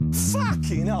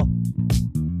Fucking hell.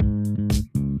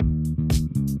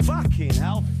 Fucking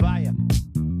hellfire.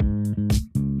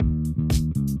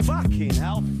 Fucking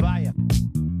hellfire.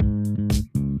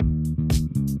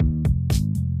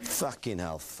 Fucking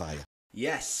hellfire.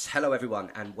 Yes, hello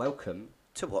everyone and welcome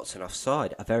to Watson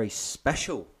Offside, a very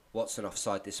special Watson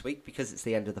Offside this week because it's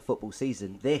the end of the football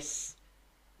season. This,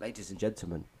 ladies and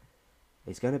gentlemen,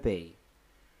 is going to be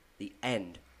the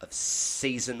end of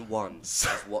season 1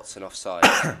 of Watson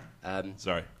Offside.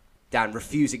 Sorry. Dan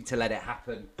refusing to let it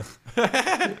happen.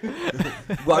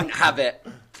 Won't have it.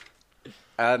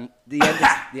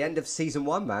 The end of season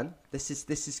 1, man. This is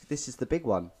the big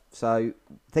one. So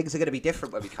things are going to be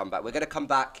different when we come back. We're going to come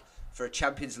back for a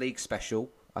Champions League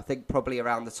special. I think probably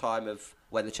around the time of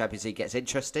when the Champions League gets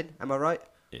interesting. Am I right?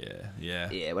 Yeah.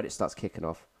 Yeah, when it starts kicking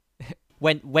off.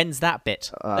 When's that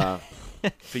bit?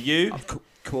 For you,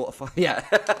 Quarterfinal. Yeah.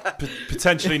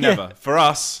 potentially never. For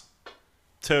us,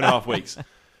 2.5 weeks.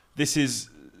 This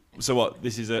is so what?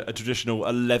 This is a traditional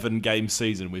 11-game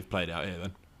season we've played out here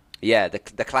then. Yeah, the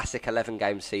classic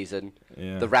 11-game season.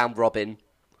 Yeah. The round robin.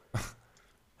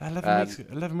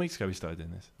 11 weeks ago we started doing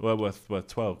this. Well, worth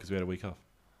 12 because we had a week off.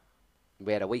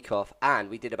 We had a week off, and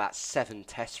we did about 7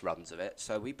 test runs of it.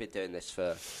 So we've been doing this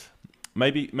for.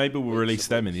 Maybe we'll release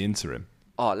them in the interim.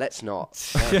 Oh, let's not.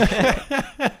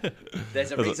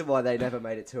 There's a reason why they never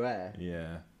made it to air.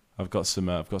 Yeah, I've got some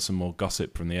more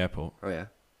gossip from the airport. Oh yeah.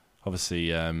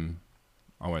 Obviously, I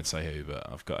won't say who, but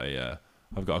I've got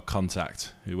a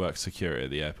contact who works security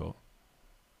at the airport.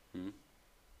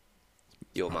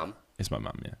 Your mum. It's my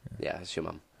mum, yeah. Yeah, it's your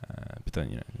mum. But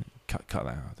don't cut that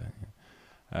out, don't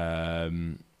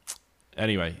you?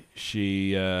 Anyway,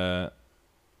 she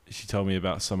told me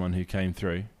about someone who came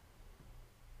through,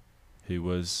 who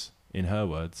was, in her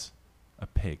words, a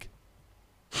pig.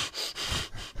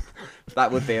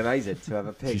 That would be amazing to have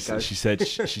a pig. She said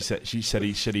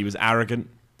he was arrogant.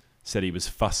 Said he was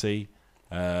fussy.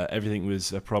 Everything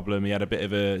was a problem. He had a bit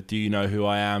of a "do you know who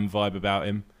I am" vibe about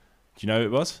him. Do you know who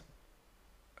it was?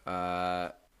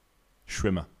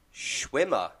 Schwimmer.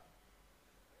 Schwimmer.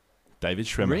 David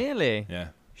Schwimmer. Really? Yeah.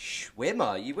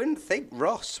 Schwimmer. You wouldn't think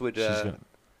Ross would.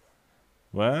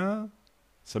 Well,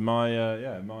 so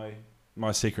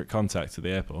my secret contact at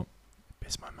the airport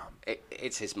is my mum.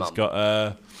 It's his mum. He's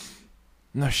got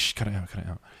no, cut it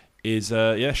out. Is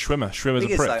Schwimmer. Schwimmer's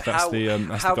a prick. Though,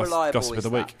 that's the gossip of the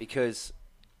week. Because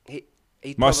he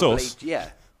my probably, source. Yeah.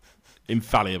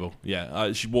 Infallible.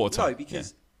 Yeah. She's watertight. No,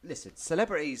 because listen,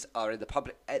 celebrities are in the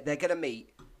public. They're going to meet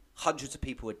hundreds of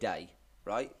people a day,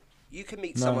 right? You can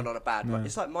meet someone on a bad night.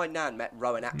 It's like my nan met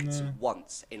Rowan Atkinson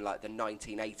once in like the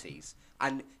 1980s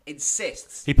and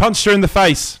insists. He punched her in the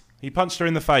face.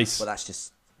 Well, that's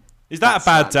just. Is that a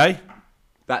bad slander. day?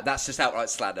 That's just outright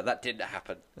slander. That didn't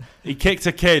happen. He kicked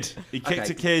a kid.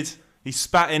 He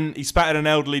spat in an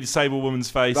elderly disabled woman's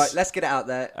face. Right, let's get it out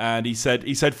there. And he said,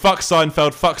 "Fuck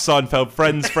Seinfeld,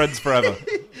 friends forever."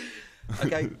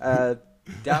 Okay,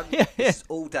 Dan. It's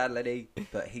all Dan Lenny,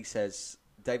 but he says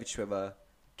David Schwimmer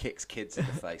kicks kids in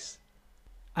the face.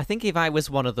 I think if I was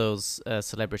one of those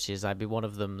celebrities, I'd be one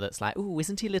of them that's like, "Ooh,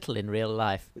 isn't he little in real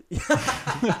life?"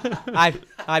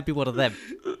 I'd be one of them.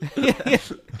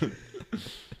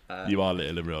 You are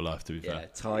little in real life, to be Yeah, fair.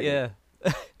 tiny. Yeah.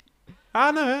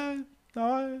 I know.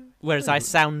 Whereas I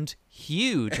sound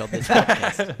huge on this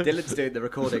podcast. Dylan's doing the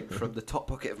recording from the top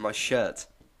pocket of my shirt.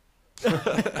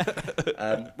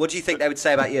 What do you think they would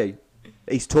say about you?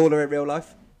 He's taller in real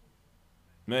life?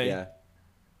 Me? Yeah.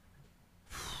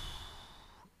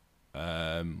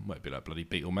 Might be like bloody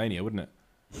Beatlemania, wouldn't it?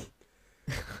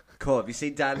 Cool. Have you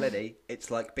seen Dan Lenny?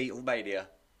 It's like Beatlemania.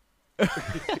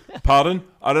 Pardon?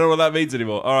 I don't know what that means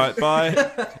anymore. All right, bye.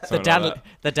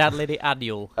 The Dan Lenny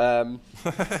annual.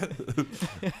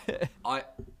 I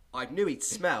knew he'd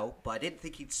smell, but I didn't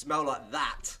think he'd smell like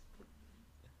that.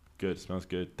 Good, smells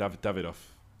good. Davidoff,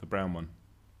 the brown one.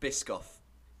 Biscoff.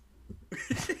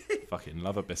 Fucking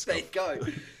love a There you biscuit. go.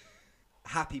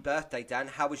 Happy birthday, Dan.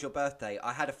 How was your birthday?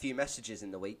 I had a few messages in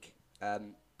the week.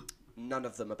 None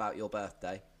of them about your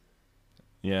birthday.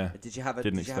 Yeah. Did you have a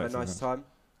Didn't expect nice that. time?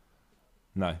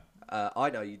 No. I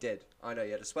know you did. I know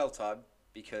you had a swell time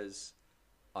because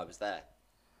I was there.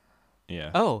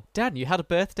 Yeah. Oh, Dan, you had a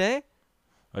birthday?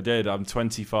 I did. I'm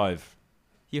 25.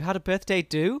 You had a birthday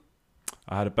do?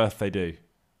 I had a birthday do.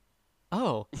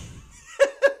 Oh.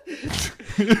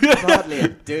 Hardly a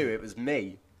do. It was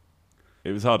me.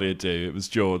 It was hardly a do. It was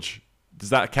George. Does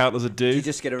that count as a do? You're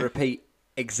just going to repeat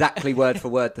exactly word for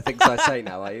word the things I say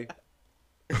now, are you?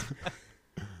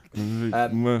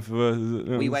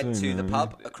 We went to the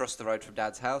pub across the road from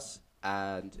Dad's house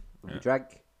and we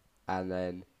drank and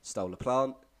then stole a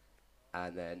plant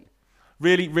and then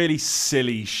Really, really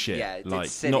silly shit. Yeah, it did like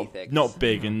silly things. not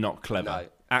big and not clever. No.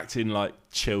 Acting like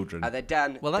children. and then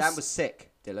Dan Well, that's- Dan was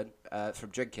sick, Dylan, from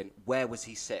drinking. Where was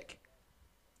he sick?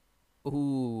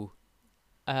 Ooh.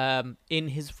 In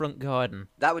his front garden.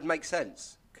 That would make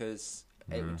sense because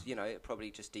it would, it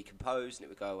probably just decompose and it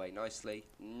would go away nicely.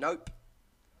 Nope.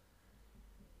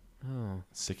 Oh.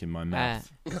 Sick in my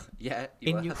mouth. Yeah, you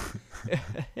In were.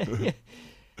 your...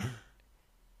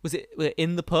 Was it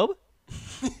in the pub?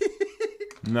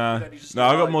 No, Then he just no,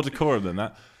 I got arrived. more decorum than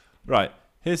that. Right,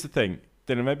 here's the thing.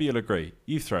 Dylan, maybe you'll agree.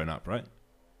 You've thrown up, right?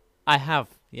 I have,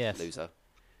 yes. Loser.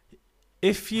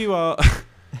 If you are,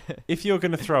 if you're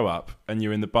going to throw up and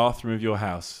you're in the bathroom of your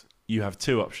house, you have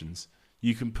two options.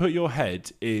 You can put your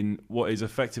head in what is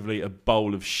effectively a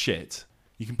bowl of shit.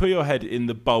 You can put your head in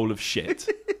the bowl of shit,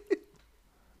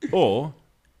 or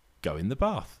go in the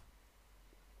bath.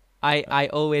 I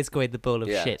always go in the bowl of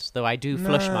Yeah. shit, though I do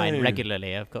flush mine No.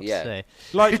 regularly, I've got Yeah. to say.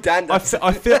 Like Dan I, does.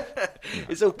 I feel.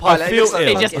 It's all piling. I feel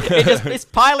It looks like ill. It's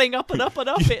piling up and up and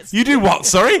up. It's You do what?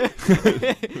 Sorry.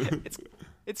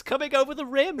 it's coming over the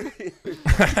rim.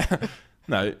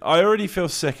 No, I already feel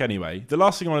sick anyway. The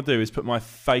last thing I want to do is put my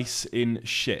face in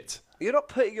shit. You're not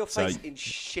putting your So- face in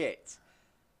shit.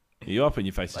 You are putting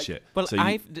your face in shit. Well, So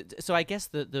you- so I guess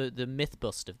the myth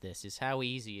bust of this is how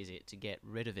easy is it to get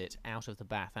rid of it out of the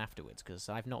bath afterwards? Because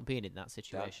I've not been in that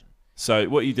situation. So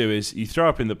what you do is you throw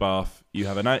up in the bath. You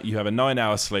have a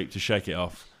 9-hour sleep to shake it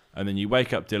off, and then you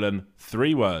wake up, Dylan.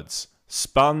 3 words: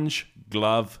 sponge,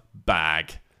 glove,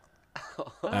 bag.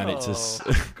 And it's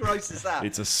How gross is that?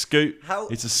 it's a scoop. How-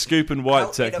 It's a scoop and wipe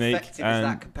How technique. ineffective is And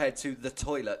that compared to the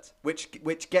toilet,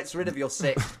 which gets rid of your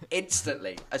sick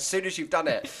instantly as soon as you've done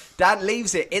it? Dan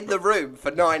leaves it in the room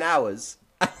for 9 hours,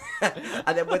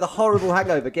 and then with a horrible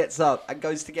hangover gets up and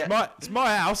goes to get. it's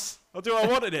my house. I'll do what I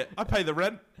want in it. I pay the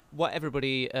rent. What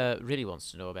everybody really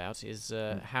wants to know about is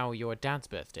how your dad's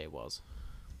birthday was.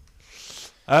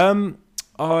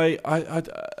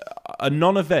 A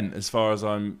non-event as far as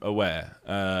I'm aware.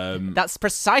 That's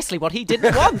precisely what he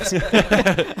didn't want.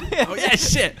 Oh yeah,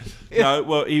 shit. No,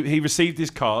 well, he received his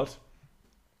card,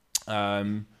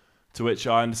 to which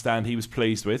I understand he was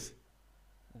pleased with.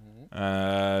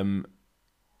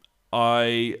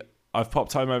 I've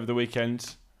popped home over the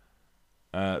weekend.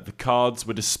 The cards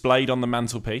were displayed on the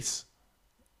mantelpiece.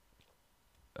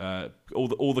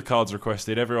 All the cards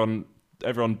requested. Everyone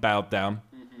bowed down.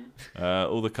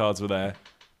 All the cards were there.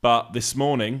 But this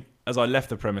morning, as I left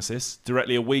the premises,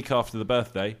 directly a week after the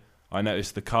birthday, I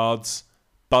noticed the cards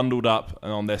bundled up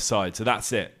and on their side. So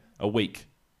that's it. A week's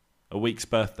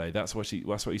birthday. That's what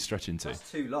he's stretching to.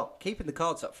 That's too long. Keeping the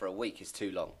cards up for a week is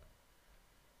too long.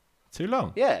 Too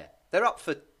long. Yeah, they're up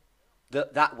for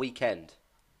that weekend.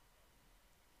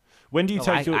 When do you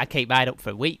take your I keep mine up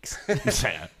for weeks.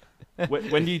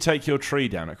 when do you take your tree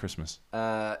down at Christmas?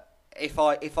 If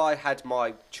I had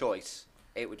my choice,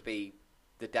 it would be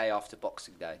the day after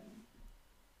Boxing Day.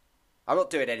 I'm not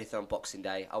doing anything on Boxing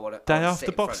Day. I want to Day after sit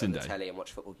in front Boxing of the Day? telly and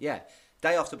watch football. Yeah,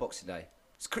 day after Boxing Day.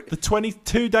 The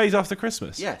 22 days after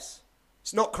Christmas. Yes,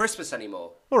 it's not Christmas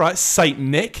anymore. All right, Saint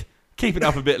Nick, keep it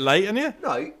up a bit late, aren't you?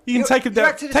 No, You can take him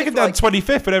down. Take him down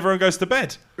 25th when everyone goes to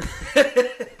bed.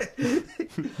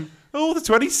 Oh, the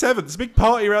 27th. It's a big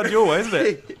party around your way, isn't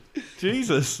it?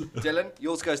 Jesus. Dylan,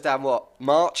 yours goes down what?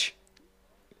 March.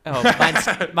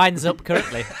 Oh, mine's up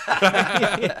currently.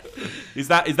 Is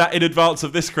that in advance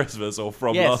of this Christmas or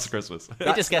from Yes. last Christmas?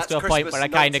 It just gets to a that's point where I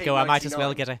Christmas kind of go, I might as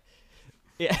well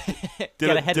 1999.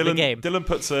 get ahead of the game. Dylan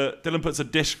puts a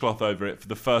dishcloth over it for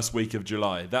the first week of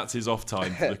July. That's his off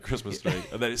time for the Christmas tree,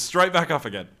 and then it's straight back up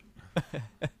again.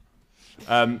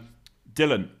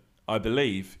 Dylan, I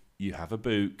believe you have a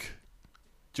book.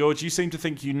 George, you seem to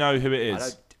think you know who it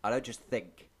is. I don't just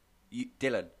think.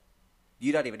 Dylan,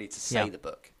 you don't even need to say Yeah. the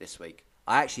book this week.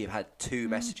 I actually have had 2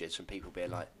 messages from people being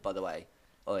like, by the way,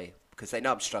 oi, because they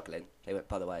know I'm struggling. They went,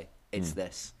 by the way, it's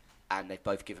this. And they've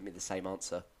both given me the same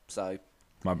answer. So,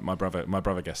 My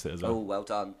brother guessed it as well. oh, well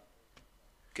done.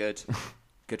 Good.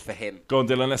 Good for him. Go on,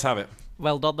 Dylan, let's have it.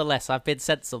 Well, nonetheless, I've been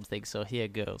sent something, so here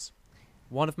goes.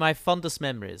 One of my fondest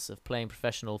memories of playing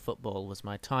professional football was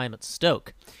my time at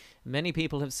Stoke. Many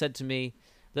people have said to me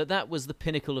that was the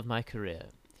pinnacle of my career.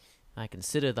 I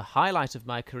consider the highlight of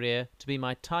my career to be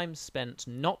my time spent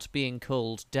not being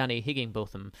called Danny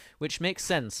Higginbotham, which makes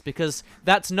sense because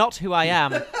that's not who I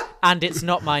am, and it's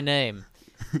not my name.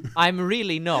 I'm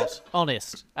really not,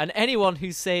 honest. And anyone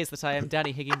who says that I am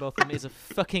Danny Higginbotham is a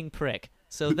fucking prick.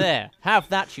 So there, have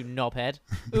that, you knobhead.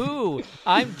 Ooh,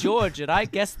 I'm George, and I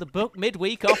guessed the book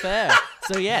midweek off air.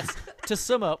 So yes, to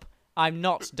sum up, I'm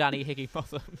not Danny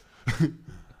Higginbotham.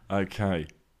 Okay.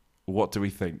 What do we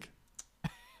think?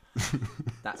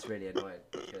 That's really annoying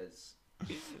because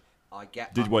I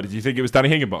get. Did you think it was Danny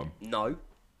Higginbottom? No.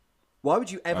 Why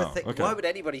would you ever Oh, think? okay. Why would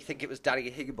anybody think it was Danny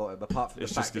Higginbottom apart from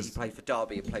It's the fact just that he 'cause- played for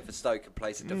Derby and played for Stoke and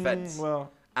plays in defence?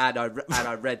 Well. And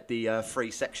I read the 3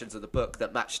 sections of the book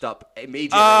that matched up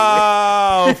immediately.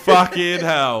 Oh, fucking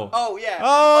hell. Oh yeah.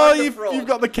 Oh, I'm the fraud. you've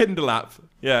got the Kindle app.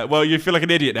 Yeah, well, you feel like an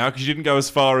idiot now because you didn't go as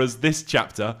far as this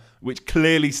chapter, which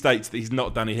clearly states that he's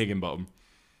not Danny Higginbottom.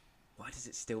 Why does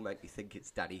it still make me think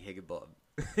it's Danny Higginbottom?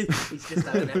 He's just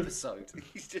had an episode.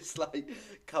 He's just like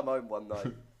come home one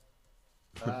night.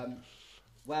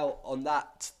 Well, on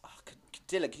that,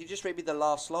 Dylan, can you just read me the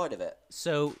last slide of it?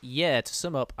 So, yeah, to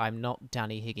sum up, I'm not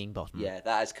Danny Higginbottom. Yeah,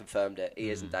 that has confirmed it. He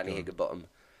isn't Danny Higginbottom.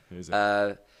 Who is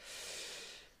it?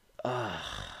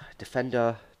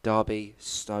 Defender, Derby,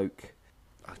 Stoke.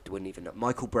 I wouldn't even know.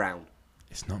 Michael Brown.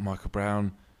 It's not Michael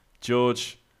Brown.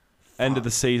 George, end of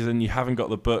the season, you haven't got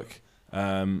the book,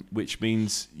 which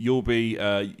means you'll be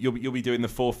doing the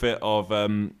forfeit of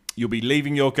you'll be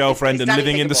leaving your girlfriend It's and Danny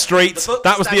living in the Higginbottom. street. The book's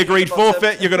That was the Danny agreed Higginbottom.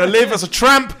 forfeit. You're going to live as a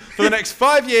tramp for the next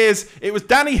 5 years. It was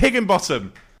Danny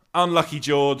Higginbottom. Unlucky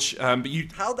George, but you.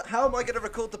 How am I going to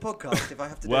record the podcast if I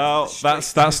have to do Well, it from the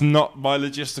street? that's not my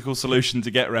logistical solution to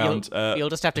get round. You'll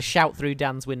just have to shout through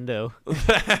Dan's window.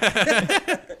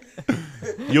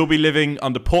 You'll be living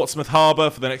under Portsmouth Harbour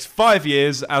for the next 5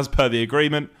 years, as per the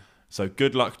agreement. So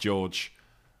good luck, George,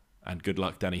 and good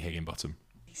luck, Danny Higginbottom.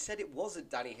 He said it wasn't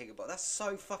Danny Higginbottom. That's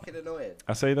so fucking annoying.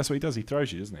 I say that's what he does. He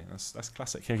throws you, doesn't he? That's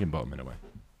classic Higginbottom in a way.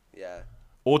 Yeah.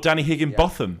 Or Danny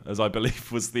Higginbotham, as I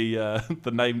believe was the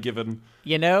name given.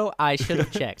 You know, I should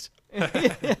have checked.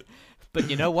 But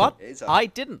you know what? It's I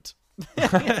didn't.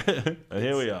 And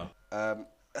here we are.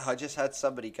 I just had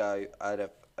somebody go. I had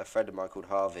a friend of mine called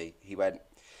Harvey. He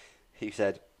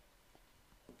said,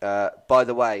 by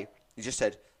the way, he just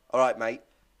said, all right, mate,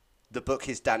 the book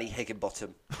is Danny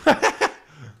Higginbottom.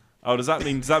 Oh, does that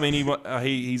mean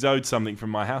he's owed something from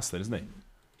my house then, isn't he?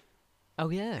 Oh,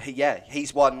 yeah. Yeah,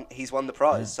 he's won the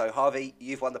prize. So Harvey,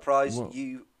 you've won the prize. What?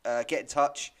 You get in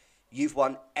touch. You've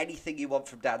won anything you want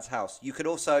from Dan's house. You can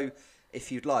also,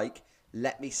 if you'd like,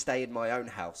 let me stay in my own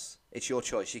house. It's your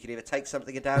choice. You can either take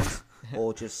something of Dan's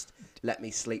or just let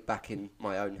me sleep back in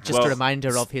my own house. Just Well, a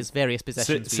reminder of his various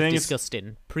possessions seeing we've as- discussed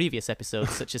in previous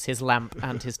episodes, such as his lamp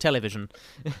and his television.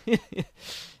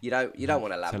 You don't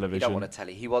want a lamp. You Television. don't want a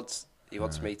telly. He wants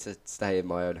me to stay in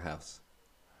my own house.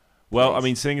 Well, I Please.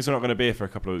 mean, seeing as we're not going to be here for a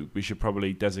couple of weeks, we should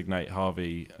probably designate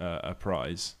Harvey a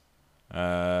prize.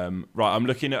 Right, I'm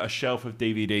looking at a shelf of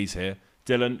DVDs here.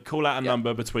 Dylan, call out a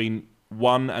number between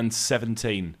 1 and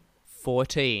 17.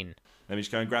 14. Let me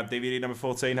just go and grab DVD number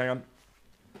 14. Hang on.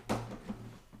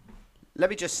 Let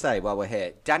me just say while we're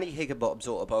here, Danny Higginbottom's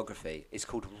autobiography is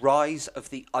called Rise of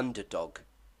the Underdog.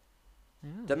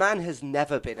 The man has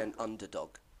never been an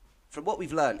underdog. From what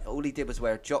we've learned, all he did was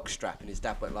wear a jockstrap, and his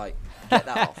dad went like, "Get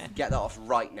that off! Get that off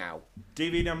right now!"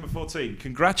 DVD number 14.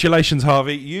 Congratulations,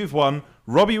 Harvey. You've won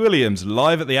Robbie Williams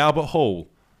live at the Albert Hall.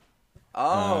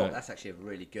 Oh, that's actually a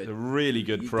really good. A really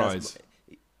good he prize.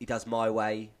 He does My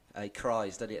Way. He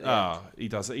cries, doesn't he? At the Ah, he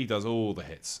does all the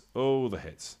hits. All the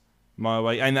hits. My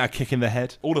Way. Ain't that a kick in the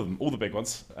head? All of them. All the big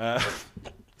ones. And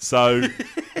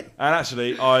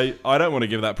actually, I don't want to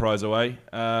give that prize away.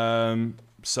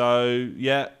 So,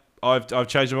 yeah, I've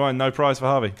changed my mind. No prize for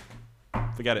Harvey.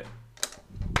 Forget it.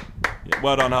 Yeah,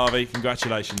 well done, Harvey.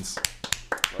 Congratulations.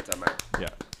 Well done, mate. Yeah.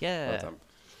 Yeah. Well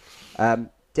done.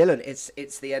 Dylan,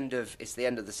 it's the end of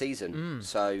the season,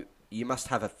 so you must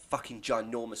have a fucking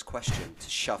ginormous question to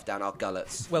shove down our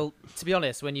gullets. Well, to be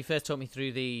honest, when you first talked me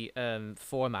through the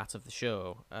format of the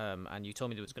show, and you told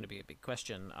me there was going to be a big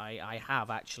question, I have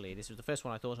actually. This was the first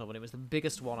one I thought of, and it was the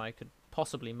biggest one I could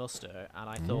possibly muster. And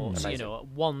I thought, Amazing. you know,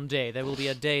 one day there will be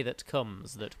a day that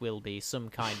comes that will be some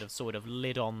kind of sort of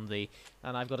lid on the,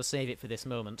 and I've got to save it for this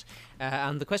moment.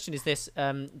 And the question is this: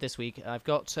 this week I've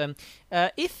got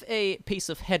if a piece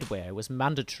of headwear was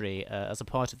mandatory as a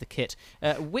part of the kit,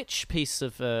 which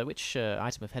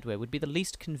item of headwear would be the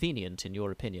least convenient in your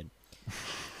opinion?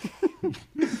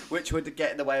 Which would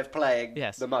get in the way of playing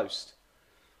Yes. the most?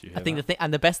 Do you hear I think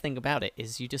the best thing about it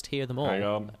is you just hear them all. Hang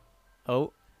on.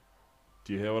 Oh,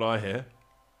 Do you hear what I hear?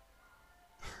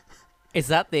 is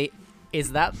that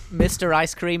Mr.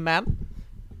 Ice Cream Man?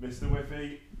 Mr.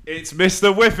 Whiffy. It's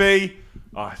Mr. Whiffy.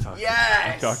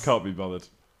 Yes! I can't be bothered.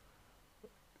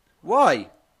 Why?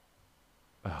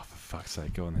 Oh, for fuck's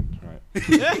sake. Go on then.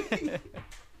 Right.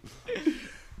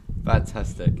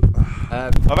 Fantastic.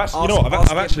 I've actually, you know what?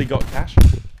 I've actually got cash.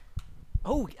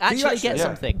 Oh, actually get Yeah.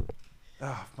 something.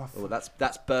 Oh, Oh, that's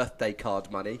birthday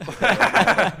card money.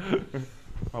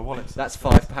 my wallet's. That's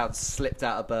 £5 slipped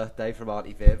out of birthday from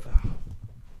Auntie Viv.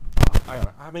 hang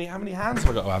on. How many hands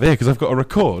have I got to have here? Because I've got to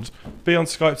record, be on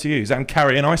Skype to use, and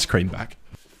carry an ice cream back.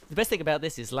 The best thing about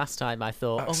this is last time I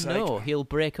thought, Fuck's oh no, sake. he'll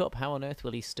break up. How on earth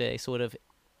will he stay sort of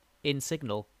in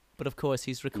signal? But of course,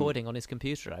 he's recording on his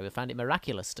computer. I found it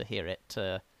miraculous to hear it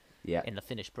Yeah. in the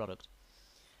finished product.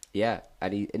 Yeah,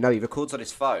 and he records on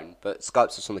his phone, but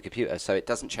Skypes us on the computer, so it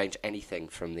doesn't change anything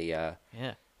from the Yeah.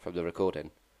 from the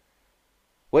recording.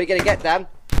 What are you gonna get, Dan?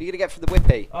 What are you gonna get from the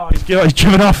whippy? Oh, he's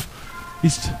driven off.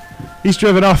 He's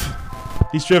driven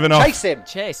off. He's driven off. Chase him!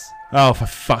 Chase. Oh, for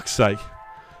fuck's sake.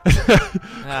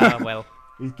 Ah, well.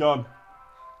 He's gone.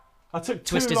 I took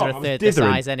too Twisters long. are I a was third the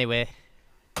dithering. size anyway.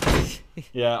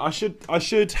 Yeah, I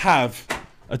should have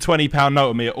a £20 note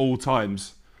on me at all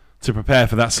times to prepare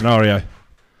for that scenario.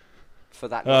 For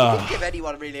that, Ah. he didn't give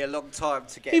anyone really a long time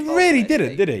to get. He involved really in didn't,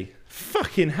 anything. did he?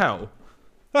 Fucking hell.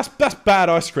 That's bad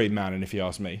ice cream manning, if you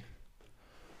ask me.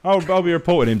 I'll be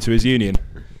reporting him to his union.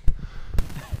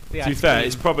 The To be ice fair, cream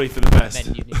it's probably for the best.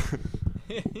 men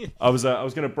union. I was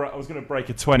gonna break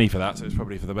a 20 for that, so it's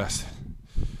probably for the best.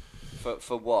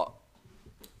 For what?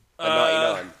 A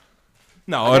Uh, 99.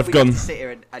 No, I know I've we gone. have to sit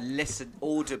here and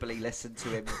audibly listen to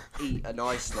him eat an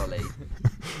ice lolly.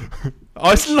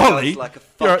 Ice Which lolly. sounds like a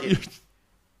You're- fucking-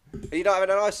 Are you not having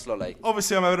an ice lolly?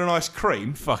 Obviously, I'm having an ice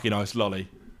cream. Fucking ice lolly.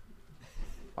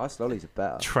 Ice lollies are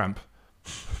better. Tramp.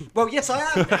 Well, yes, I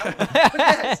am. Now.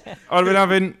 Yes.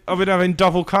 I've been having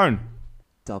double cone.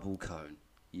 Double cone,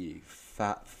 you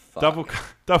fat fuck.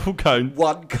 Double cone.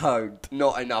 One cone,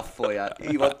 not enough for you.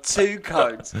 You want 2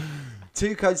 cones.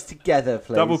 2 cones together,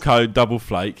 please. Double cone, double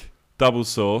flake, double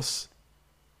sauce,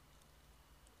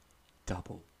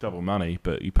 Double. double money,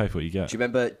 but you pay for what you get. Do you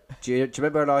remember? Do you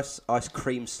remember an ice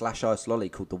cream / ice lolly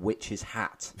called the Witch's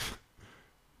Hat?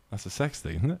 That's a sex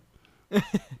thing, isn't it?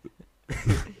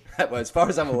 Well, as far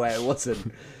as I'm aware, it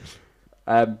wasn't.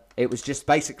 It was just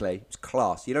basically it was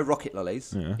class. You know, rocket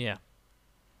lollies. Yeah. Yeah.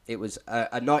 It was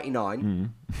a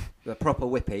 99, a proper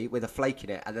whippy with a flake in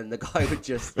it, and then the guy would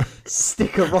just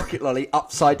stick a rocket lolly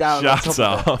upside down. on Shut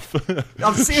top of it. up.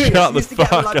 I'm serious. Shut You the used to get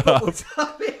them, fuck like, up. football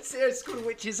I'm serious. It's called a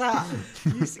Witch's Hat.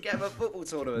 You used to get them at football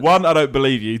tournaments. One, I don't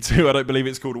believe you. Two, I don't believe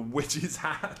it's called a witch's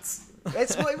hat.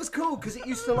 It's what it was called because it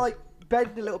used to like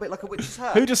bend a little bit like a witch's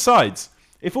hat. Who decides?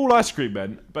 If all ice cream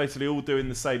men basically all doing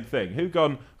the same thing,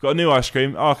 got a new ice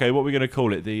cream? Oh, okay, what are we going to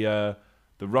call it? The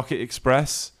Rocket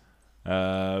Express,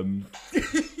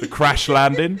 the Crash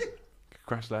Landing,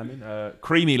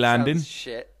 Creamy Landing, Sounds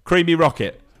shit. Creamy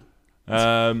Rocket.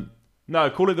 No,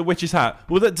 call it the Witch's Hat.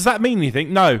 Well, does that mean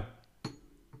anything? No.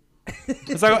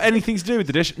 Has that got anything to do with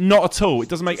the dish? Not at all. It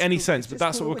doesn't make any sense, but Just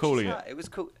that's call what we're it calling Witch's it. Hat. It was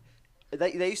cool.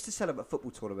 They used to sell them at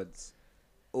football tournaments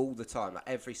all the time. Like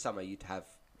every summer, you'd have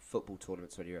football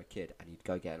tournaments when you were a kid, and you'd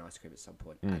go get an ice cream at some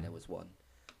point, and there was one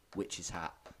Witch's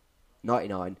Hat,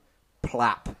 99,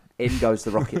 plap, in goes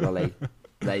the rocket lolly.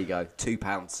 There you go,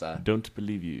 £2, sir. Don't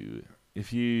believe you.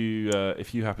 If you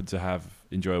happen to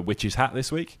enjoy a witch's hat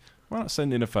this week, why not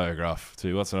send in a photograph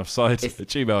to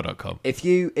what'sanoffside@gmail.com. If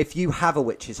you have a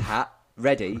witch's hat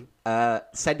ready,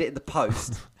 send it in the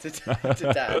post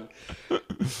to Dan.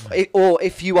 Or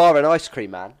if you are an ice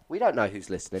cream man, we don't know who's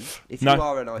listening. If No, you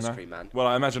are an ice no. cream man, Well,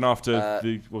 I imagine after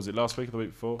was it last week or the week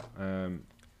before?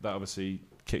 That obviously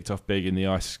kicked off big in the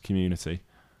ice community.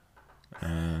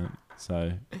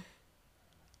 So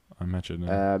I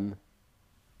imagine.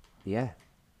 yeah.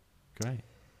 Great.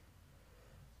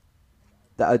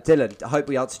 Dylan, I hope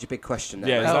we answered your big question there.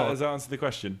 Yeah, mate. does that answer the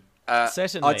question?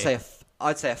 Certainly.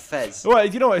 I'd say a fez. Well,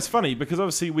 you know what? It's funny because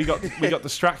obviously we got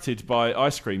distracted by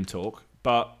ice cream talk,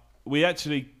 but we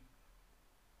actually.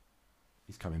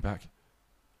 He's coming back.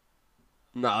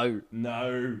 No.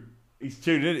 No, he's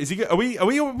tuned in. Is he? Are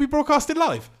we broadcasting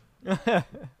live?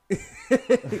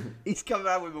 He's coming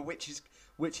out with a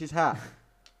witch's hat.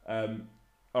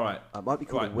 All right. It might be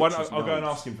called Right. a One, witch's I'll go and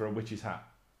nose. ask him for a witch's hat.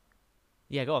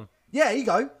 Yeah, go on. Yeah, here you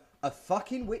go. A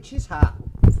fucking witch's hat.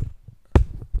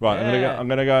 Right. Yeah. I'm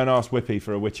gonna go and ask Whippy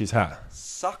for a witch's hat.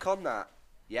 Suck on that.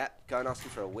 Yeah, go and ask him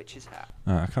for a witch's hat.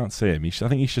 I can't see him. I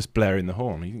think he's just blaring the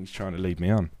horn. He's trying to lead me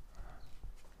on.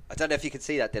 I don't know if you can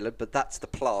see that, Dylan, but that's the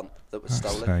plant that was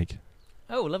Fuck's stolen. sake.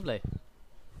 Oh, lovely.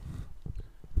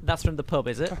 That's from the pub,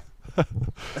 is it?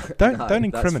 Don't No,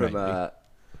 incriminate that's from, me.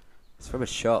 It's from a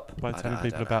shop. By telling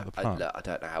people about the plant. I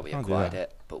don't know how we Can't do acquired that.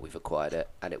 it, but we've acquired it,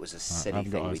 and it was a silly I've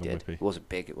got thing we eyes on did. Whippy. It wasn't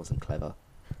big, it wasn't clever.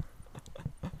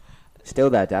 Still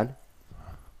there, Dan?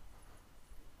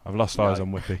 I've lost No. eyes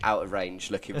on Whippy. Out of range,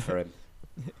 looking for him.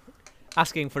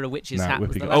 Asking for a witch's No, hat was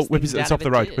Whippy. the Oh, last thing Whippy's at the Dan top of the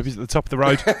ever road. did. Whippy's at the top of the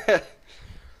road.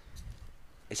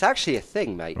 It's actually a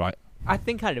thing, mate. Right. I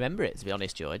think I remember it, to be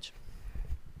honest, George.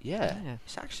 Yeah, Yeah.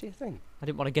 it's actually a thing. I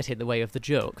didn't want to get in the way of the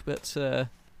joke, but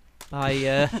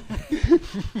I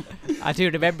do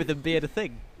remember them being a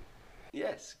thing.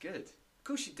 Yes, good. Of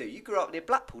course you do. You grew up near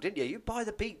Blackpool, didn't you? You by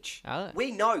the beach. Oh.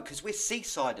 We know because we're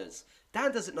seasiders.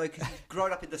 Dan doesn't know because he's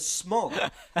grown up in the smog.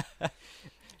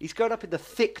 He's grown up in the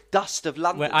thick dust of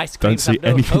London. Where ice Don't creams see have no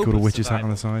anything hope called a of witch's hat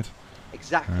on survival. the side.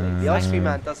 Exactly. The ice cream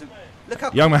man doesn't. Look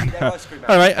how Young man. quickly their ice cream man.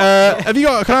 Anyway, have you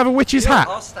got? Can I have a witch's hat?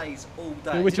 Our stays all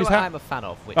day. A Do you witch's know what hat? I'm a fan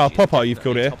of? Which Oh, is Popeye, you've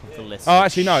called it definitely here. top of the list Oh, of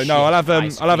actually, no. shit I'll have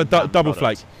ice I'll have a cream man double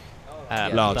product,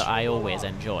 flake. Large. that I always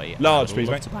enjoy. Large, I would please,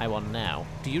 love mate. to buy one now.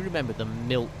 Do you remember the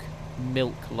milk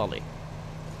lolly?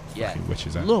 Yeah. Fucking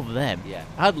witch's hat. Love them. Yeah.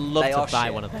 I'd love They to are buy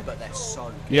shit, one of them. but they're so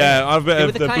good. Yeah, I'll have a They bit were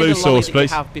of the the kind blue of lolly sauce, that you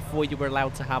please. have before you were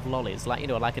allowed to have lollies, like having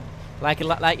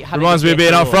Reminds me of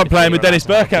being a up front before playing you with were allowed Dennis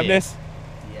to have Bergkamp. beer. This.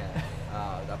 Yeah.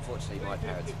 Unfortunately, my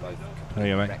parents are both There you completely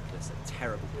go, mate. reckless and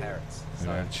terrible parents. So,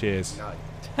 Yeah, cheers. no.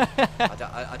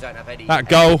 I don't have any. That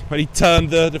goal when he turned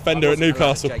the defender I at wasn't allowed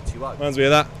a Newcastle. J2O. Reminds me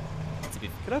of that.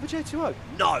 Can I have a J2O?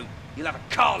 No. You'll have a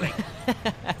Carling.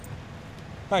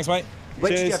 Thanks, mate.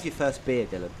 When did you Cheers. have your first beer,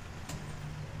 Dylan?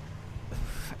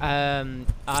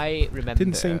 I remember.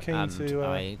 Didn't seem keen to,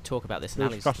 I talk about this, and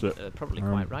Ali's discuss it. probably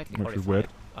quite rightly which is horrified. weird.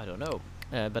 I don't know,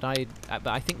 but I think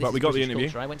this But is we got the British interview.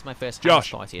 culture. I went to my first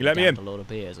Josh, house party you and let me downed in? a load of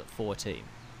beers at 14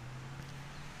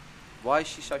 Why is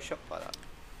she so shocked by that?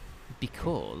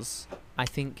 because I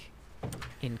think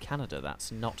in Canada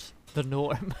that's not the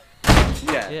norm.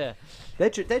 Yeah. Yeah. They're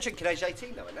drinking age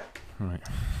 18 though, isn't it? Right.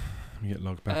 Let me get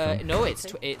logged back on. No,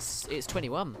 it's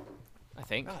 21, I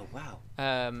think. Oh wow.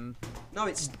 Oh, No,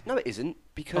 it isn't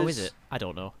because. is it? I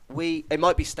don't know. It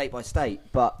might be state by state,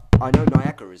 but I know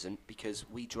Niagara isn't because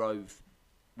we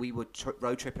were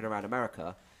road tripping around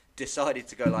America, decided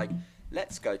to go like,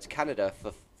 let's go to Canada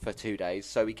for 2 days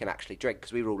so we can actually drink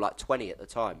because we were all like 20 at the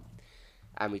time,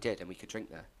 and we did, and we could drink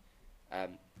there.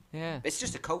 Yeah. It's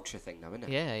just a culture thing, though, isn't it?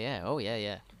 Yeah, yeah. Oh, yeah,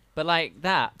 yeah. But like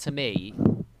that to me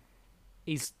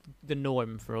is the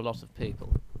norm for a lot of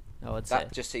people. I would say.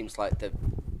 That just seems like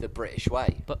the British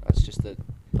way. But- That's just the.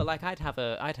 But like I'd have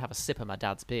a sip of my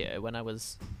dad's beer when I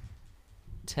was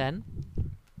 10.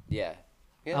 Yeah.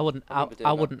 Yeah, I wouldn't remember doing I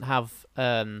that. wouldn't have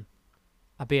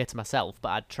a beer to myself, but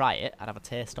I'd try it. I'd have a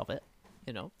taste of it,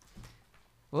 you know.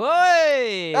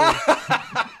 Oi!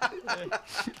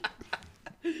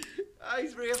 Oh,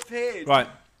 he's reappeared. Right.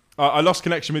 I lost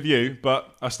connection with you,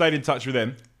 but I stayed in touch with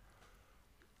him.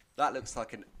 That looks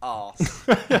like an arse.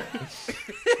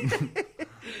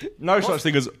 No such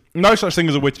thing as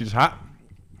a witch's hat.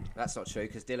 That's not true,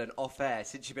 because Dylan, off air,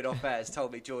 since you've been off air, has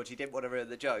told me, George, he didn't want to ruin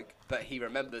the joke, but he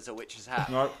remembers a witch's hat.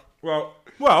 No.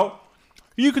 Well,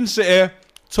 you can sit here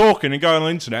talking and go on the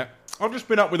internet. I've just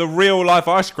been up with a real life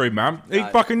ice cream man. He No,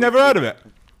 fucking never heard of it.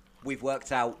 We've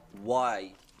worked out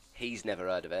why he's never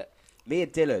heard of it. Me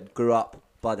and Dylan grew up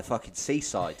by the fucking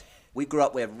seaside. We grew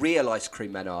up where real ice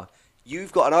cream men are.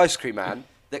 You've got an ice cream man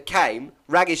that came,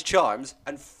 rang his chimes,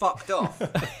 and fucked off.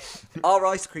 Our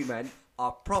ice cream men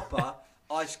are proper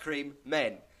ice cream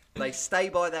men. They stay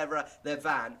by their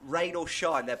van, rain or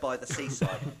shine, they're by the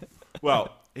seaside.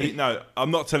 Well, no,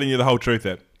 I'm not telling you the whole truth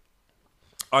here.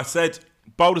 I said,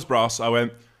 bold as brass, I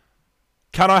went,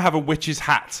 can I have a witch's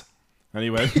hat? And he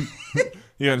went,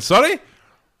 sorry?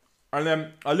 And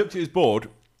then I looked at his board,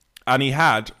 and he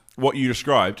had what you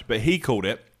described, but he called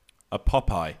it a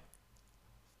Popeye.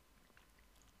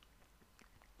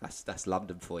 That's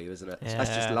London for you, isn't it? Yeah. That's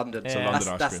just London. It's a London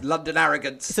ice That's cream. London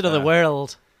arrogance. It's another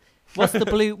world. What's the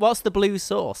blue? What's the blue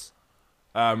sauce?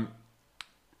 I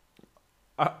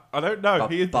don't know.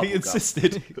 He Bubble gum.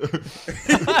 insisted.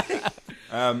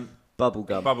 Bubblegum.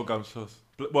 Bubblegum sauce.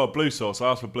 Blue sauce. I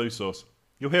asked for blue sauce.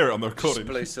 You'll hear it on the recording.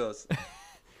 Blue sauce.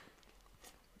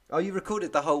 Oh, you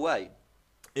recorded the whole way?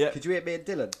 Yeah. Could you hear me and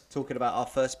Dylan talking about our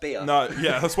first beer? No,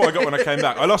 yeah, that's what I got when I came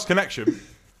back. I lost connection,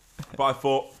 but I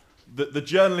thought the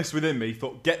journalist within me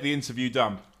thought, get the interview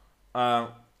done.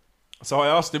 So I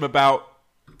asked him about.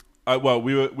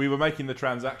 We were making the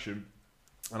transaction,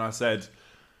 and I said,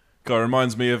 "God, it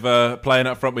reminds me of playing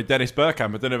up front with Dennis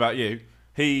Bergkamp." I don't know about you.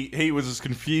 He was as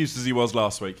confused as he was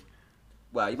last week.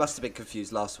 Well, you must have been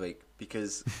confused last week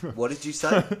because what did you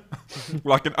say?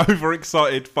 Like an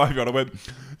overexcited 5-year-old. I went,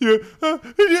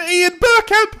 Ian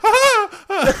Bergkamp!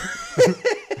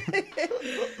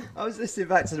 I was listening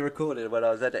back to the recording when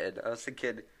I was editing. I was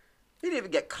thinking, he didn't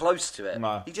even get close to it.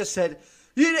 No. He just said,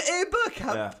 Ian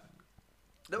Bergkamp. Yeah.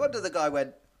 No wonder the guy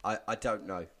went, I don't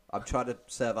know. I'm trying to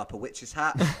serve up a witch's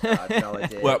hat. I have no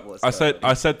idea. Well, what's I going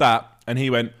on." said that, and he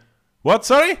went, "What?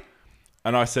 Sorry?"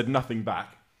 And I said nothing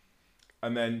back.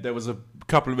 And then there was a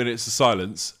couple of minutes of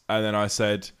silence, and then I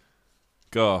said,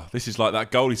 "God, this is like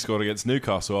that goal he scored against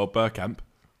Newcastle, old Bergkamp."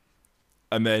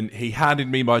 And then he handed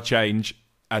me my change,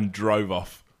 and drove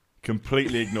off.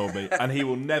 Completely ignored me, and he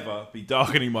will never be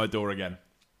darkening my door again.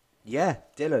 Yeah,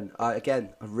 Dylan. Again,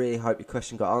 I really hope your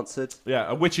question got answered. Yeah,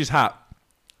 a witch's hat.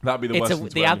 That'd be the worst thing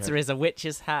to The wear on answer your is a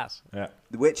witch's hat. head. Yeah.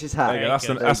 The witch's hat. There you go. That's,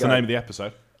 There that's you the go. name of the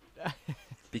episode.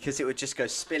 Because it would just go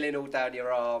spilling all down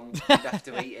your arm. You'd have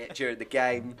to eat it during the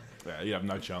game. Yeah, you have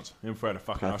no chance. You're afraid of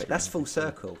fucking Perfect. ice cream. That's full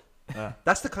circle.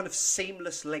 That's the kind of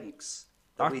seamless links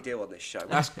that we do on this show.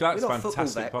 That's We're not football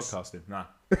fantastic vets. podcasting. Nah.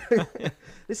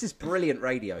 This is brilliant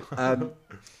radio.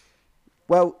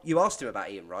 Well, you asked him about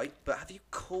Ian Wright, but have you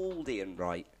called Ian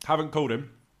Wright? Haven't called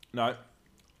him. No.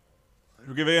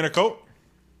 We'll give Ian a call.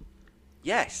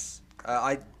 Yes.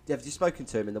 Have you spoken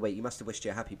to him in the week? You must have wished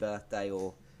you a happy birthday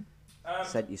or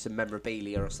sent you some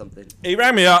memorabilia or something. He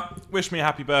rang me up, wished me a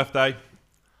happy birthday.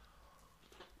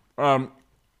 And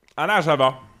as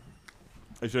ever,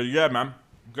 he said, "Yeah, man,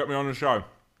 get me on the show."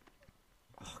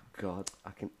 Oh, God.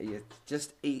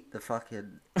 Just eat the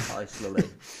fucking ice lolly.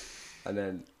 And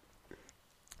then...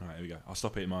 All right, here we go. I'll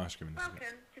stop eating my ice cream in a second.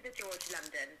 Welcome to the George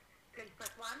London. Please press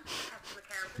 1 for customer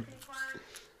care and booking inquiries.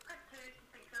 Press 2 to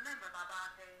speak to a member of our bar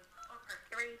team. Or press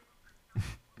 3.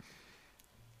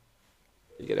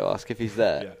 You're going to ask if he's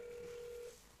there?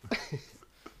 Yeah.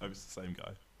 I was the same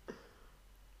guy.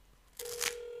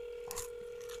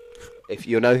 If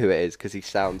you'll know who it is, because he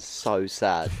sounds so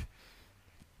sad.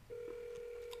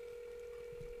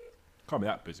 Can't be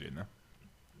that busy in there.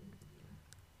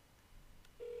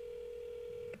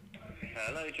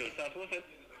 Hello, George South Wilford.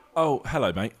 Oh,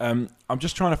 hello, mate. I'm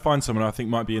just trying to find someone I think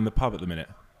might be in the pub at the minute.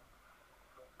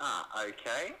 Ah,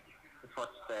 okay.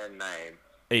 What's their name?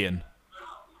 Ian.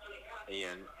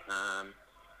 Ian.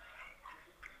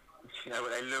 Do you know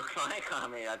what they look like? I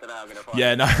mean, I don't know. I'm going to find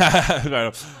Yeah, no, fair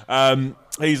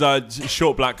enough. He's a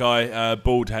short black guy,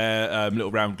 bald hair,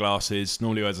 little round glasses.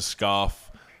 Normally wears a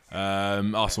scarf.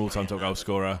 Arsenal all-time top goal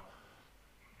scorer.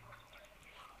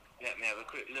 Let me have a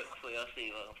quick look for you. See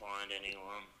if I can find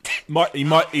anyone.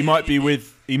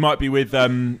 He might be with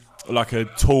like a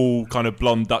tall kind of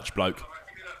blonde Dutch bloke.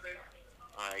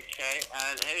 Okay,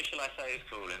 and who shall I say is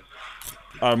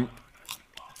calling?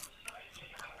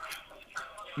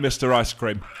 Mr. Ice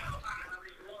Cream.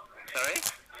 Sorry?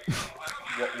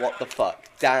 What the fuck?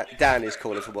 Dan is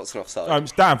calling for What's an Offside.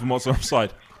 It's Dan from What's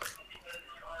Offside.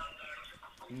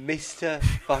 Mr.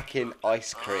 fucking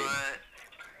Ice Cream.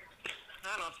 I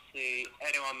cannot see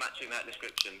anyone matching that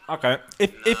description. Okay.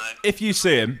 No. If you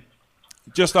see him,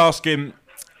 just ask him.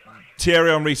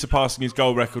 Thierry Henry surpassing his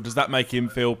goal record. Does that make him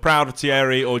feel proud of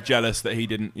Thierry or jealous that he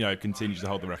didn't, continue to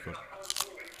hold the record?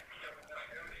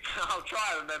 I'll try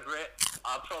and remember it.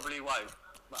 I probably won't,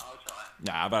 but I'll try.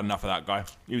 Nah, I've had enough of that guy.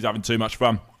 He was having too much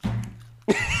fun.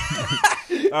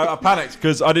 I panicked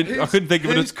because I couldn't think of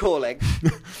it. Who's calling?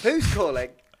 Who's calling?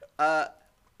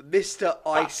 Mr.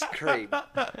 Ice Cream.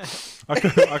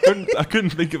 I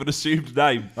couldn't think of an assumed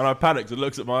name, and I panicked and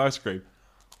looked at my ice cream.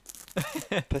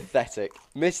 Pathetic.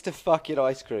 Mr. fucking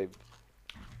Ice Cream.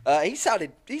 He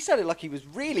sounded like he was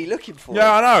really looking for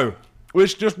Yeah, it. I know.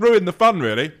 Which just ruined the fun,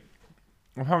 really.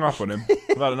 I've hung up on him.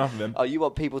 I've had enough of him. Oh, you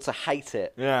want people to hate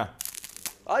it. Yeah.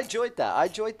 I enjoyed that. I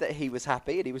enjoyed that he was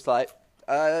happy and he was like,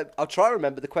 I'll try and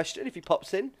remember the question if he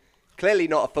pops in. Clearly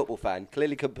not a football fan.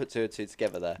 Clearly couldn't put two and two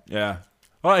together there. Yeah.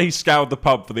 Well, he scoured the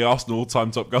pub for the Arsenal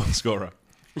all-time top goal scorer.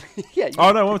 Yeah.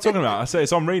 Oh, no, what am I talking about? I say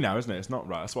it's Henry now, isn't it? It's not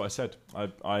right. That's what I said.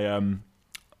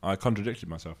 I contradicted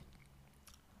myself.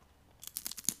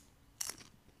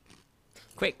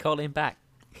 Quick, call him back.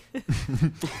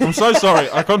 I'm so sorry.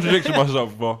 I contradicted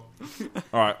myself before.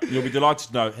 All right. You'll be delighted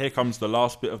to know. Here comes the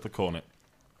last bit of the cornet.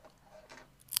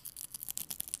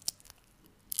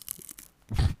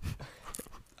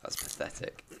 That's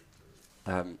pathetic.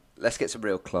 Let's get some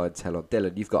real clientele on.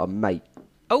 Dylan, you've got a mate.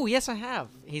 Oh, yes, I have.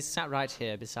 He's sat right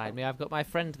here beside me. I've got my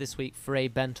friend this week, Frey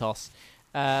Bentos,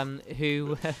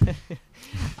 who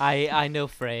I know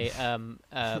Frey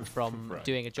from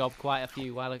doing a job quite a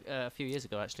few years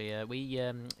ago. Actually, if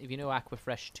you know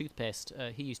Aquafresh toothpaste,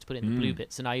 he used to put in the blue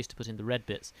bits, and I used to put in the red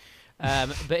bits.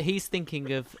 But he's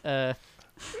thinking of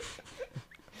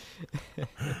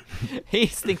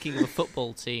he's thinking of a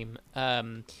football team.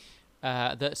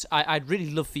 That I'd really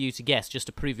love for you to guess, just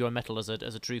to prove your mettle as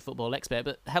a true football expert.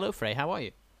 But hello, Frey, how are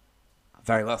you?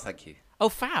 Very well, thank you. Oh,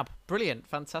 fab, brilliant,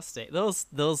 fantastic. Those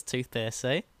toothpastes,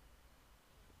 eh?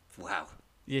 Wow.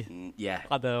 Yeah, Yeah.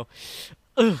 I know.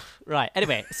 Ugh. Right.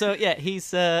 Anyway, so yeah,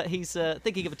 he's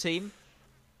thinking of a team.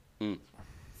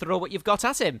 Throw what you've got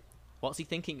at him. What's he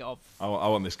thinking of? I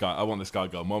want this guy. I want this guy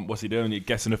going. What's he doing? You're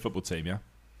guessing a football team, yeah?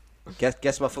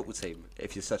 Guess my football team,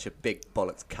 if you're such a big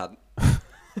bollocks cunt.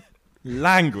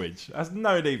 Language. There's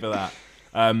no need for that.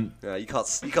 No, you can't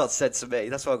censor me.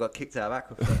 That's why I got kicked out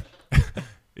of Aquafresh.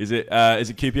 Is it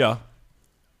QPR?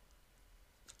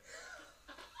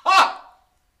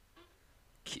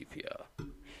 QPR.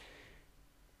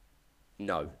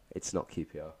 No, it's not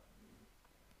QPR.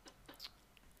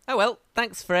 Oh well,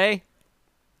 thanks, Frey.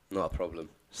 Not a problem.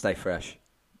 Stay fresh.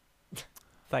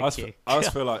 Thank you. I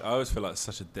always feel like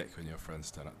such a dick when your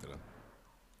friends turn up, Dylan.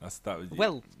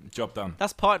 Well, job done.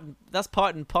 That's part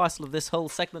and parcel of this whole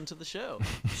segment of the show.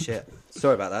 Shit.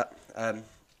 Sorry about that.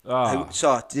 Ah,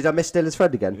 Sorry, did I miss Dylan's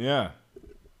friend again? yeah.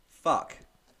 Fuck.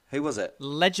 Who was it?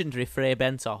 Legendary Frey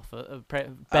Bentoff,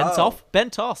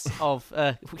 Bentos of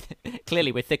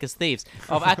clearly we're thick as thieves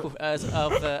of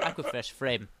Aquafresh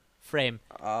frame.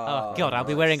 Oh God, I'll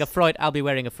be wearing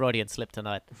a Freudian slip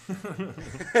tonight.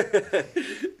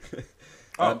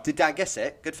 Did Dan guess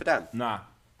it? Good for Dan. Nah.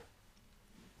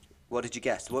 What did you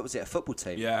guess? What was it? A football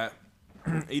team? Yeah.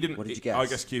 He didn't. What did you guess? I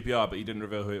guess QPR, but he didn't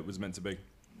reveal who it was meant to be.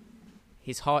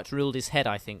 His heart ruled his head,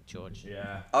 I think, George.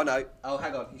 Yeah. Oh no. Oh,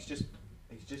 hang on. He's just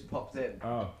popped in.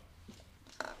 Oh.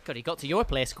 God, he got to your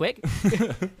place quick.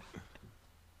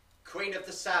 Queen of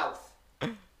the South.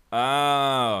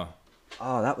 Oh.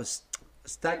 Oh, that was.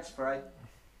 Thanks, Frey.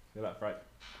 Feel that, Frank?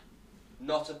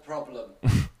 Not a problem.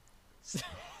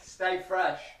 Stay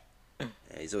fresh. Yeah,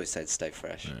 he's always said stay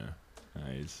fresh. Yeah.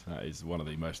 That is one of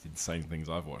the most insane things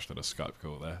I've watched on a Skype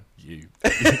call there. You.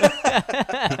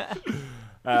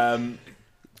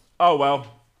 Oh, well.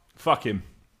 Fuck him.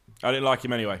 I didn't like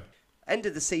him anyway. End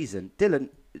of the season. Dylan,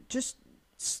 just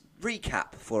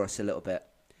recap for us a little bit.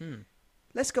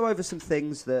 Let's go over some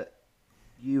things that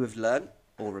you have learned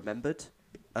or remembered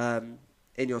in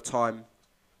your time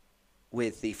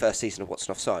with the first season of What's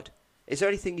an Offside. Is there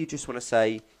anything you just want to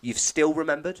say you've still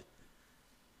remembered?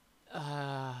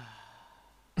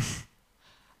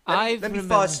 Let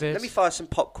me fire some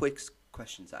pop quiz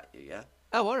questions at you, yeah?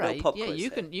 Oh, all right. pop Yeah, quiz you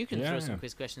here. can Yeah, throw yeah. some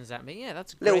quiz questions at me. Yeah,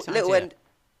 that's a great Little idea.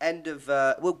 end of...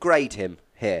 we'll grade him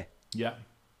here. Yeah.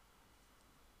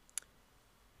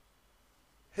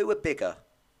 Who are bigger,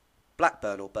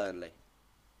 Blackburn or Burnley?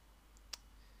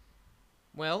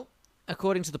 Well,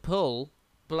 according to the poll,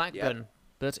 Blackburn. Yep.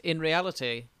 But in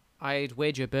reality, I'd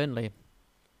wager Burnley.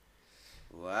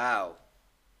 Wow.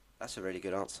 That's a really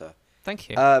good answer. Thank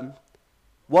you.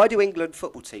 Why do England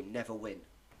football team never win?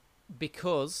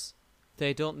 Because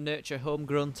they don't nurture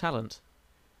homegrown talent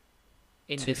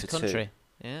in 2 this for country.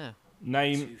 Yeah.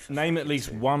 Name at least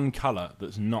two. one colour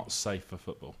that's not safe for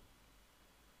football.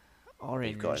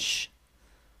 Orange.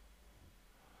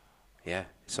 Yeah,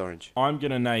 it's orange. I'm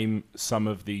going to name some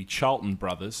of the Charlton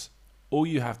brothers. All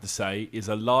you have to say is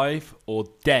alive or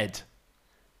dead.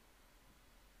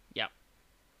 Yeah.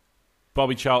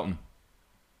 Bobby Charlton.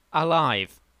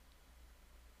 Alive.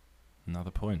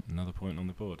 Another point on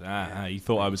the board. You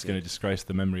thought I was going to disgrace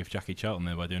the memory of Jackie Charlton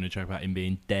there by doing a joke about him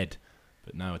being dead.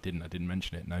 But no, I didn't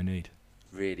mention it. No need.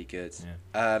 Really good.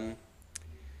 Yeah.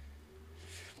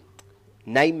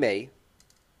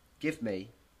 Give me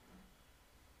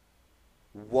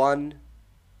one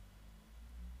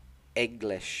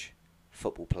English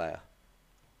football player.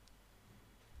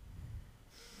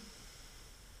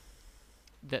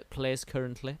 That plays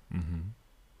currently.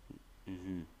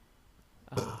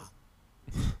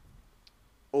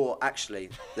 Or actually,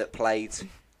 that played,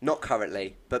 not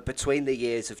currently, but between the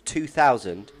years of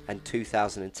 2000 and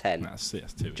 2010. That's too easy.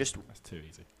 That's too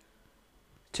easy.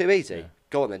 Too easy? Yeah.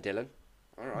 Go on then, Dylan.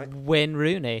 All right. Wayne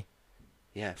Rooney.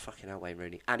 Yeah, fucking hell, Wayne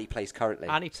Rooney. And he plays currently.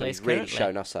 And he so plays he's really currently.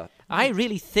 shown us up. I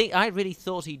really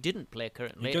thought he didn't play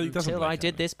currently He doesn't until play I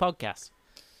did currently. this podcast.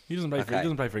 He doesn't play. Okay. He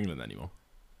doesn't play for England anymore.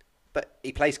 But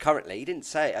he plays currently. He didn't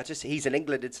say it. He's an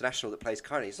England international that plays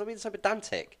currently. It's not being so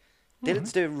pedantic.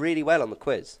 Dylan's doing really well on the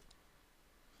quiz.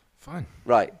 Fine.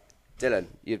 Right, Dylan,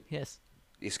 you're Yes.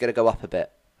 just going to go up a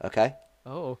bit, okay?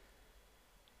 Oh.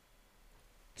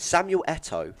 Samuel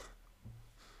Eto'o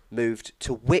moved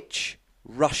to which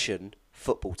Russian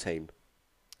football team?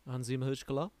 Anzhi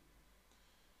Mahuchkala.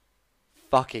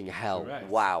 Fucking hell! Correct.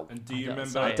 Wow. And do you don't-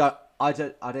 remember? sorry. I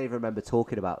don't even remember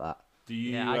talking about that. Do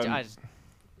you? Yeah,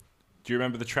 Do you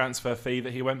remember the transfer fee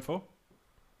that he went for?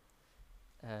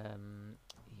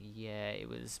 yeah, it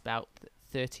was about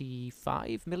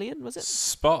 35 million, was it?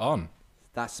 Spot on.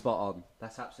 That's spot on.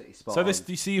 That's absolutely spot So on. this,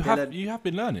 you see, you have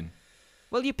been learning.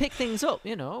 Well, you pick things up,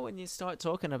 when you start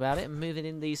talking about it and moving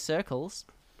in these circles.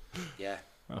 Yeah.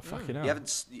 Oh fucking hell!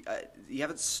 You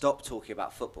haven't stopped talking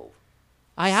about football.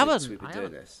 I since haven't. We've been I doing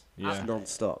haven't. this. Yeah. It's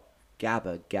non-stop.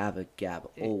 Gabba.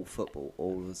 All football,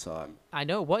 all the time. I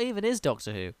know. What even is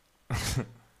Doctor Who?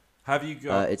 Have you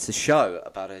got? It's a show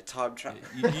about a time travel.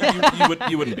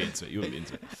 You wouldn't be into it. You wouldn't be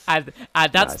into it. And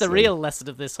that's the see. real lesson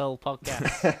of this whole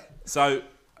podcast. So,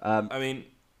 I mean,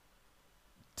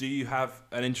 do you have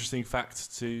an interesting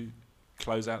fact to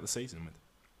close out the season with?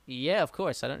 Yeah, of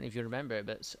course. I don't know if you remember,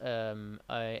 but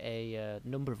a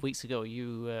number of weeks ago,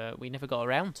 we never got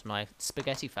around to my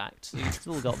spaghetti fact. So you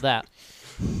still got that.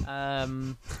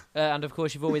 And of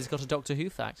course, you've always got a Doctor Who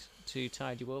fact to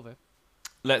tide you over.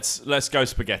 Let's go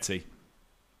spaghetti.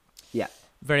 Yeah.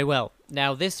 Very well.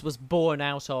 Now, this was born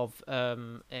out of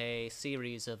a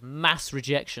series of mass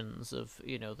rejections of,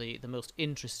 the most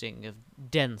interesting of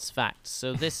dense facts.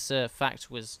 So this fact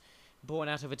was born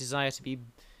out of a desire to be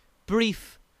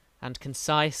brief and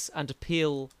concise and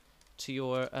appeal to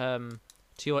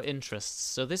your interests.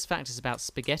 So this fact is about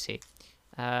spaghetti.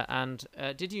 And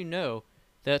did you know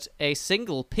that a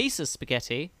single piece of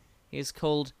spaghetti is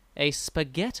called a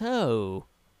spaghetto?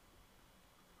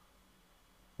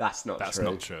 That's not That's true.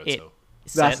 not true at all.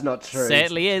 That's not true.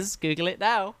 Certainly is. Google it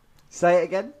now. Say it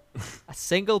again. A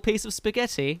single piece of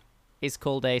spaghetti is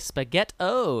called a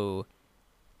spaghetto.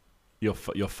 You're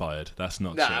fired. That's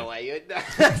not No true. way.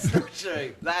 That's not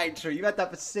true. That ain't true. You had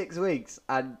that for 6 weeks,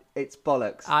 and it's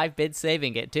bollocks. I've been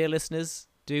saving it. Dear listeners,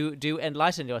 do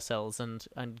enlighten yourselves and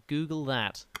Google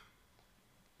that.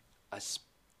 A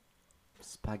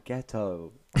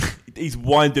spaghetto. He's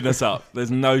winding us up.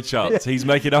 There's no chance. He's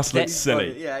making us look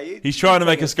silly. Yeah, He's trying to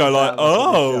make us go like,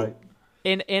 oh.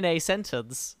 In a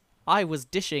sentence, I was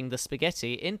dishing the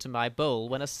spaghetti into my bowl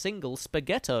when a single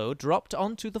spaghetto dropped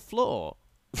onto the floor.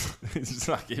 It's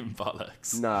fucking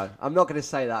bollocks. No, I'm not going to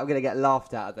say that. I'm going to get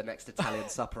laughed at the next Italian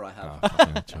supper I have. Oh,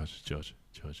 fucking George.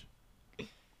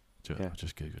 Yeah. I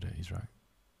just googled it. He's right.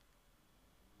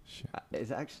 Shit.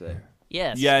 Is it actually?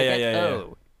 Yes. Yeah.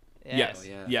 spaghetto. Yes.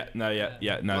 Oh, Yeah. No.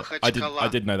 No. Machachkala. I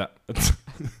did know that.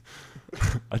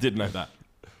 I did know that.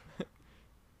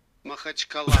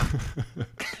 Machachkala.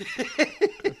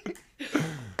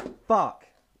 Fuck.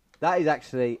 That is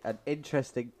actually an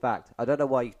interesting fact. I don't know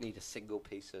why you need a single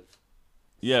piece of...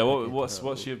 Yeah.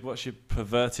 What's your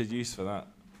perverted use for that?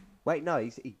 Wait, no,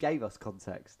 he gave us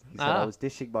context. He said I was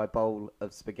dishing my bowl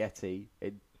of spaghetti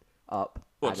up.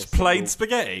 What? and a Just plain single-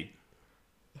 spaghetti?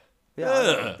 Yeah,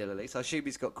 I like Dylan Lee, so I assume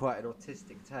he's got quite an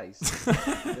autistic taste.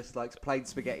 He just likes plain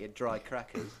spaghetti and dry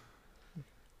crackers.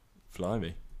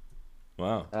 Blimey.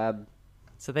 Wow.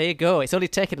 So there you go. It's only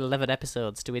taken 11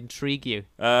 episodes to intrigue you.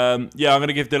 Yeah, I'm going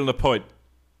to give Dylan a point.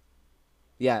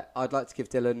 Yeah, I'd like to give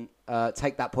Dylan...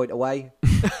 take that point away,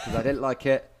 because I didn't like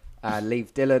it, and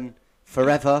leave Dylan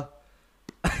forever...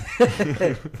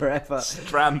 forever...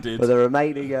 Stranded. For the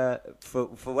remaining... for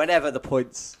whenever the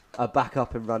points are back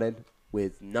up and running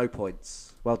with no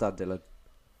points. Well done, Dylan.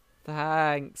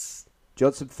 Thanks. Do you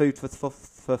want some food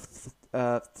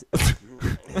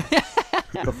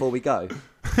before we go?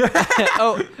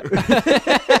 Oh.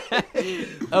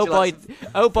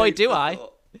 Oh boy, do I.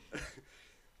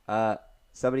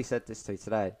 Somebody said this to me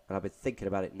today, and I've been thinking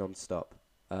about it non-stop.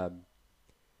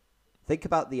 Think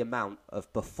about the amount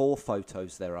of before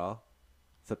photos there are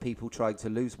for people trying to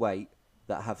lose weight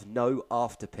that have no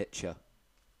after picture.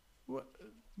 What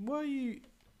are you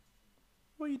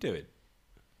doing?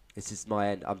 This is my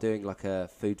end. I'm doing like a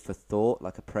food for thought,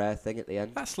 like a prayer thing at the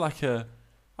end. That's like a...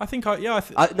 No,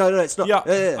 it's not. Yeah,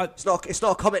 it's not. It's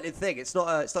not a commented thing. It's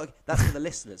not. It's not. That's for the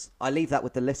listeners. I leave that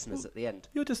with the listeners at the end.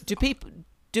 You're just...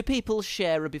 Do people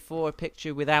share a before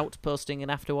picture without posting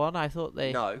an after one? I thought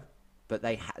they... No, but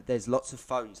there's lots of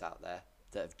phones out there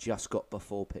that have just got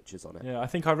before pictures on it. Yeah, I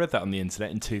think I read that on the internet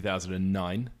in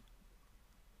 2009.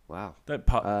 Wow.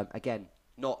 Again,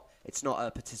 it's not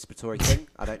a participatory thing.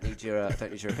 I don't need your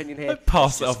opinion here. Don't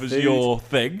pass It's it just off as food. your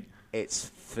thing. It's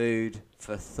food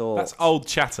for thought. That's old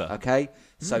chatter. Okay,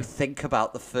 so think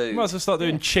about the food. You might as well start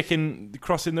doing chicken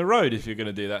crossing the road if you're going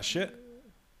to do that shit.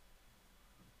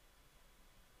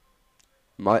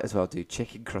 Might as well do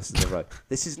chicken crossing the road.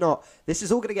 This is all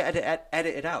going to get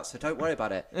edited out, so don't worry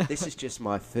about it. This is just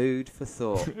my food for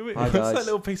thought. Hi What's guys. that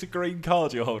little piece of green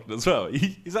card you're holding as well?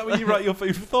 Is that when you write your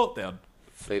food for thought down?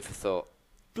 Food for thought.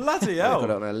 Bloody I've got it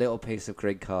hell. on a little piece of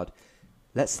green card.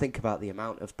 Let's think about the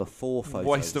amount of before photos.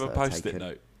 Waste of a that are post-it taken.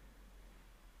 note.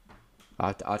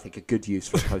 I think a good use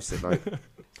for a post-it note.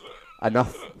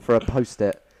 Enough for a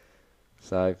post-it.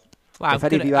 So, Well, if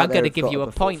any of you out I'm there going to have give got you a a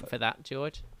before point photo- for that,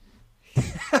 George.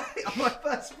 my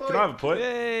first point. Can I have a point?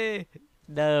 Yay!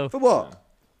 No. For what?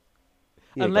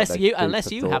 Unless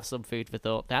you have some food for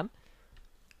thought, Dan.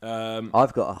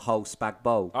 I've got a whole spag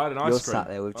bowl. I had an ice You're cream. sat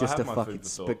there with I just had a my fucking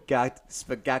food for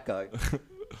spagaggo.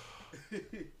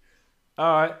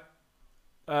 All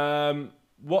right.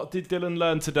 What did Dylan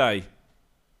learn today?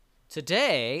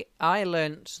 Today, I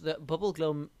learnt that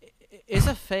bubblegum is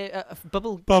a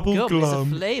bubblegum Bubblegum. is a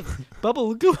flavour.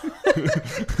 Bubblegum.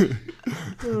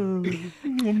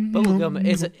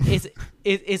 Bubblegum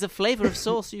is a flavour of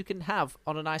sauce you can have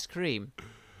on an ice cream.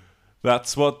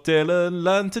 That's what Dylan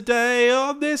learned today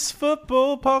on this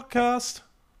football podcast.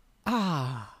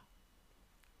 Ah.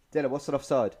 Dylan, what's an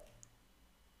offside?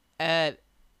 I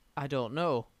don't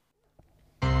know.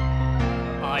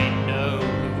 I know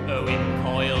who Owen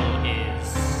Coyle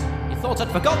is. You thought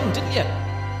I'd forgotten, didn't you?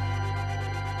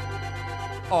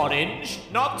 Orange,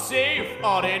 not safe.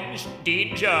 Orange,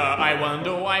 danger. I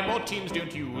wonder why more teams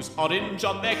don't use orange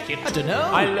on their kit. I dunno.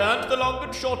 I learned the long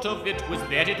and short of it was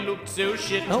that it looked so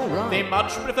shit. Oh, right. They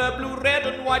much prefer blue, red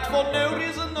and white for no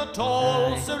reason at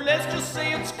all. Aye. So let's just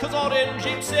say it's 'cause orange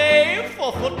ain't safe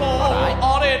for football. Alright.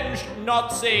 Orange,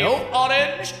 not safe. Nope.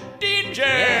 Orange, danger.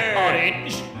 Yeah.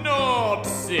 Orange, not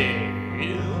safe.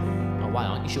 Oh, why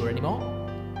aren't you sure anymore?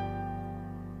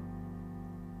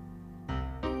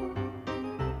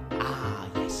 Ah,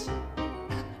 yes.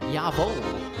 Jawohl.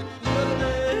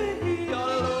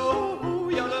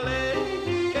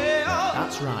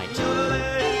 That's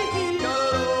right.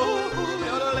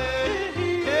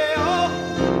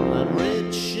 And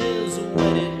Rich's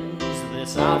wedding's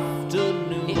this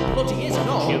afternoon. It bloody is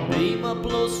not. She'll be my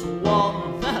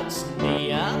 +1, that's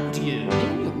me and you.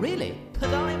 Really? But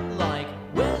I'm like,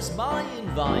 where's my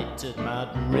invite at Mad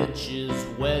Rich's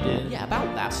wedding? Yeah,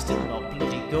 about that. Still not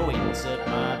bloody going to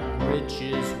Mad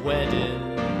Rich's wedding.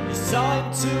 It's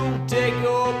time to take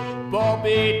up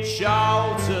Bobby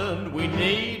Charlton. We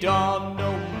need our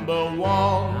number 1.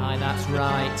 Aye, that's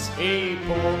right. He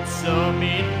put some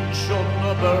inch on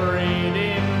the buried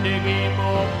him, dig him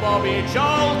up. Bobby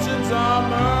Charlton's our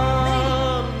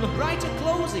man. Write a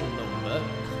closing number.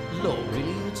 Look,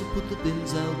 Really ought to put the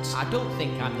bins out. I don't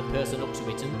think I'm the person up to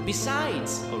it, and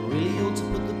besides, I really ought to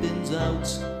put the bins out.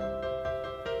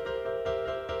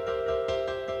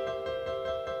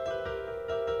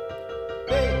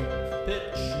 Big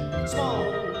pitch, small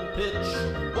pitch,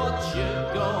 what you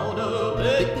gonna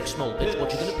pick? big pitch, small pitch,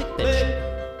 what you gonna pick, pitch?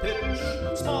 Big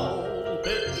pitch, small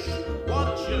pitch,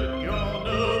 what you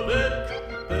gonna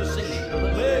pick? Sing it.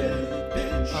 Big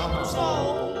pitch, Uh-huh. small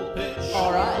pitch,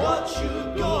 All right. what you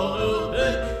gonna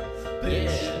pick?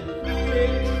 Pitch,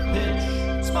 big pitch,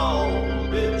 small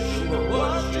pitch,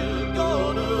 what you gonna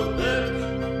pick?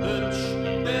 Pitch,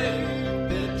 big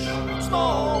pitch,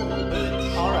 small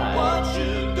pitch, All right. what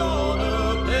you gonna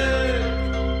pick?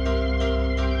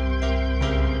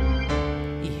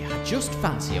 Yeah, I just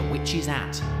fancy a witch's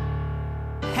hat.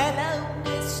 Hello,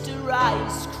 Mr.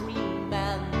 Ice Cream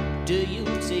Man. Do you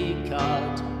take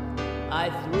card? I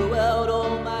threw out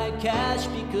all my cash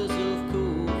because of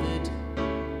COVID.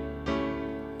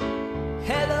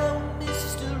 Hello,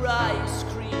 Mr. Ice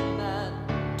Cream Man.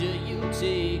 Do you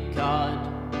take card?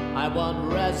 I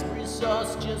want raspberry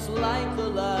sauce just like the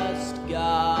last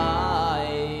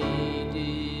guy.